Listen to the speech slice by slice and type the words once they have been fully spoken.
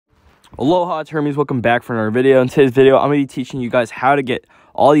Aloha, it's Hermes. Welcome back for another video. In today's video, I'm going to be teaching you guys how to get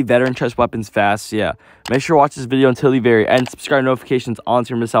all the veteran chest weapons fast. So yeah, make sure to watch this video until the very end. Subscribe notifications on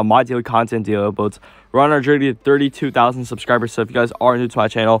so you miss out my daily content, daily uploads. We're on our journey to 32,000 subscribers. So if you guys are new to my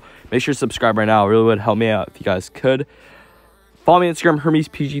channel, make sure to subscribe right now. It really would help me out if you guys could. Follow me on Instagram,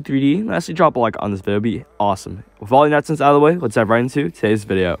 HermesPG3D. Lastly, drop a like on this video. It'd be awesome. With all the nonsense out of the way, let's dive right into today's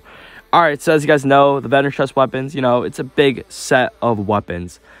video. Alright, so as you guys know, the veteran chest weapons, it's a big set of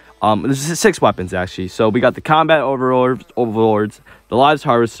weapons. There's 6 weapons actually. So we got the combat overlords, the lives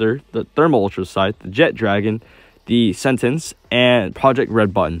harvester, the thermal ultra sight, the jet dragon, the sentence, and project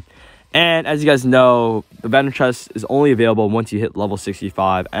red button. And as you guys know, the veteran chest is only available once you hit level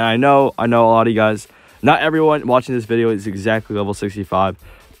 65. And I know a lot of you guys, not everyone watching this video is exactly level 65,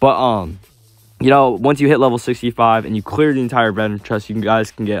 but once you hit level 65 and you clear the entire veteran chest, you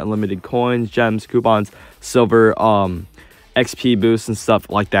guys can get unlimited coins, gems, coupons, silver, XP boosts and stuff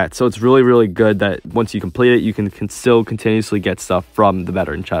like that. So it's really good that once you complete it, you can still continuously get stuff from the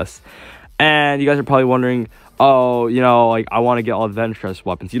veteran chest. And you guys are probably wondering, oh, like I want to get all the veteran chest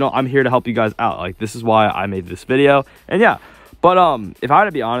weapons. I'm here to help you guys out. Like, this is why I made this video. And yeah, but if I had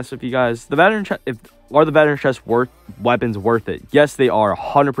to be honest with you guys, the veteran chest, are the veteran chest weapons worth it? Yes, they are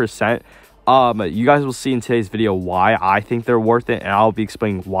 100%. You guys will see in today's video why I think they're worth it, and I'll be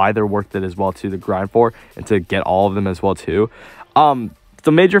explaining why they're worth it as well too, to grind for and to get all of them as well too.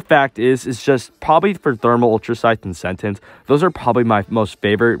 The major fact is just probably for thermal ultra sight and sentence, those are probably my most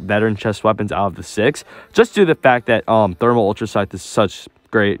favorite veteran chest weapons out of the 6, just due to the fact that thermal ultra sight is such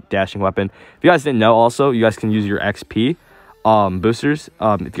great dashing weapon. If you guys didn't know, also you guys can use your XP boosters.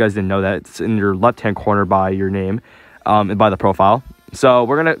 If you guys didn't know that, it's in your left hand corner by your name and by the profile. So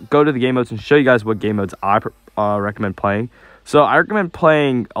we're going to go to the game modes and show you guys what game modes I recommend playing. So I recommend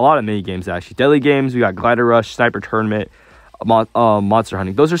playing a lot of mini games actually. Daily games, we got Glider Rush, Sniper Tournament, Monster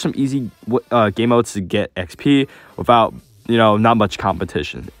Hunting. Those are some easy game modes to get XP without, not much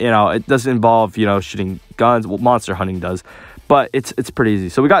competition. It doesn't involve, shooting guns. Well, Monster Hunting does, but it's pretty easy.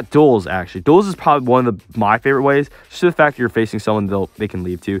 So we got duels actually. Duels is probably one of my favorite ways, just the fact that you're facing someone they can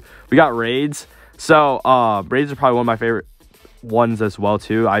leave to. We got raids. So raids are probably one of my favorite ones as well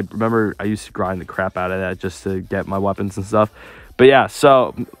too. I remember I used to grind the crap out of that just to get my weapons and stuff. But yeah,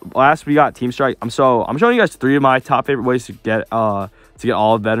 so last we got team strike. I'm showing you guys 3 of my top favorite ways to get all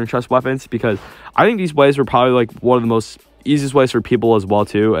veteran chest weapons, because I think these ways were probably like one of the most easiest ways for people as well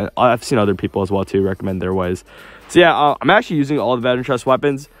too, and I've seen other people as well too recommend their ways. So yeah, I'm actually using all the veteran chest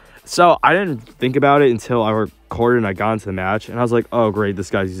weapons. So I didn't think about it until I recorded and I got into the match, and I was like, oh great,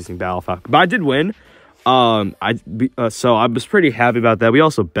 this guy's using Battle Falcon. But I did win. So I was pretty happy about that. We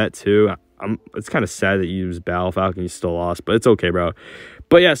also bet too. It's kind of sad that you used Battle Falcon, you still lost, but it's okay, bro.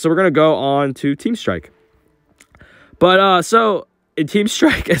 But yeah, so we're gonna go on to Team Strike. But so in Team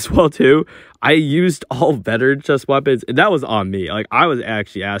Strike as well too, I used all veteran chest weapons, and that was on me. Like, I was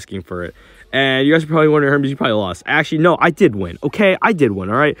actually asking for it. And you guys are probably wondering, Hermes, you probably lost. Actually, no, I did win. Okay, I did win.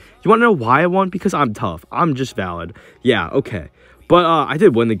 All right. You want to know why I won? Because I'm tough. I'm just valid. Yeah. Okay. But I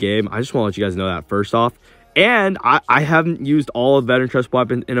did win the game. I just want to let you guys know that first off. And I haven't used all of veteran chest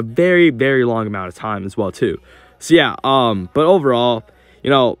weapons in a very long amount of time as well too. So yeah, but overall,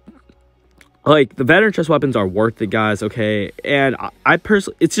 like, the veteran chest weapons are worth it, guys, okay? And I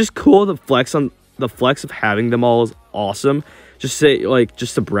personally, it's just cool to flex on the flex of having them all is awesome. Just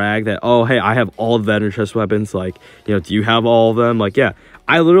to brag that, oh hey, I have all the veteran chest weapons. Like, do you have all of them? Like, yeah,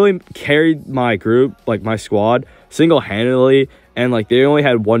 I literally carried my group, like my squad, single-handedly, and like they only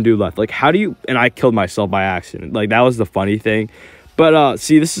had 1 dude left. Like, how do you? And I killed myself by accident. Like, that was the funny thing. But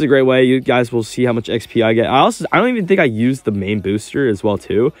see, this is a great way. You guys will see how much XP I get. I don't even think I used the main booster as well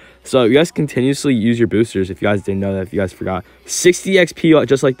too. So you guys continuously use your boosters if you guys didn't know that. If you guys forgot, 60 XP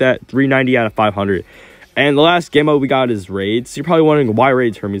just like that, 390 out of 500. And the last game mode we got is raids. So you're probably wondering, why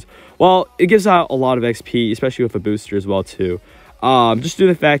raids, Hermes? Well, it gives out a lot of XP, especially with a booster as well too. Just due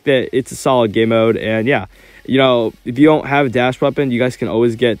to the fact that it's a solid game mode. And yeah, if you don't have a dash weapon, you guys can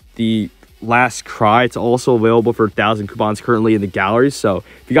always get the Last Cry. It's also available for 1,000 coupons currently in the galleries. So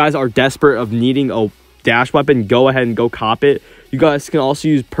if you guys are desperate of needing a dash weapon, go ahead and go cop it. You guys can also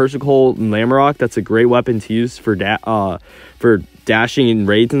use Persicle and Lamarok. That's a great weapon to use for dashing in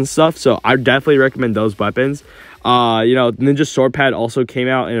raids and stuff. So I definitely recommend those weapons. Ninja Sword Pad also came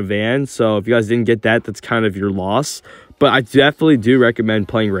out in a van. So if you guys didn't get that, that's kind of your loss. But I definitely do recommend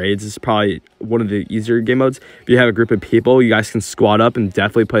playing raids. It's probably one of the easier game modes. If you have a group of people, you guys can squad up and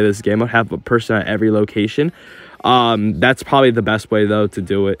definitely play this game mode. Have a person at every location. That's probably the best way though to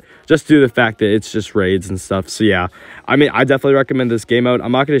do it, just due to the fact that it's just raids and stuff. So yeah, I mean, I definitely recommend this game mode.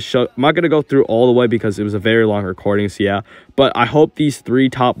 I'm not gonna go through all the way because it was a very long recording. So yeah, but I hope these 3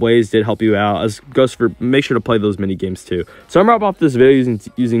 top ways did help you out. As goes for, make sure to play those mini games too. So I'm wrapping up this video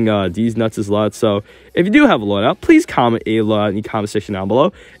using these nuts as LUT. So if you do have a loadout, please comment a LUT in the comment section down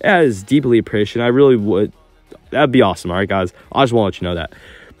below. That is deeply appreciated. I really would. That'd be awesome. All right, guys. I just want to let you know that.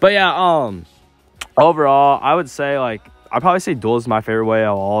 But yeah, overall, I would say, like, I'd probably say duels is my favorite way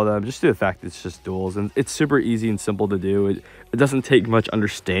of all of them, just due to the fact that it's just duels, and it's super easy and simple to do. It doesn't take much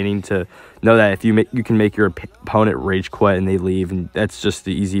understanding to know that if you can make your opponent rage quit and they leave, and that's just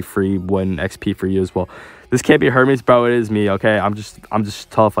the easy free win XP for you as well. This can't be Hermes, bro. It is me, okay? I'm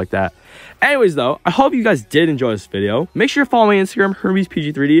just tough like that. Anyways, though, I hope you guys did enjoy this video. Make sure to follow me on Instagram,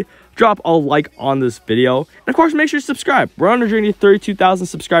 HermesPG3D. Drop a like on this video. And, of course, make sure to subscribe. We're on a journey to 32,000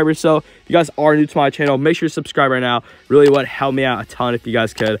 subscribers. So, if you guys are new to my channel, make sure to subscribe right now. Really would help me out a ton if you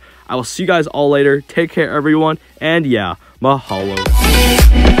guys could. I will see you guys all later. Take care, everyone. And, yeah, mahalo.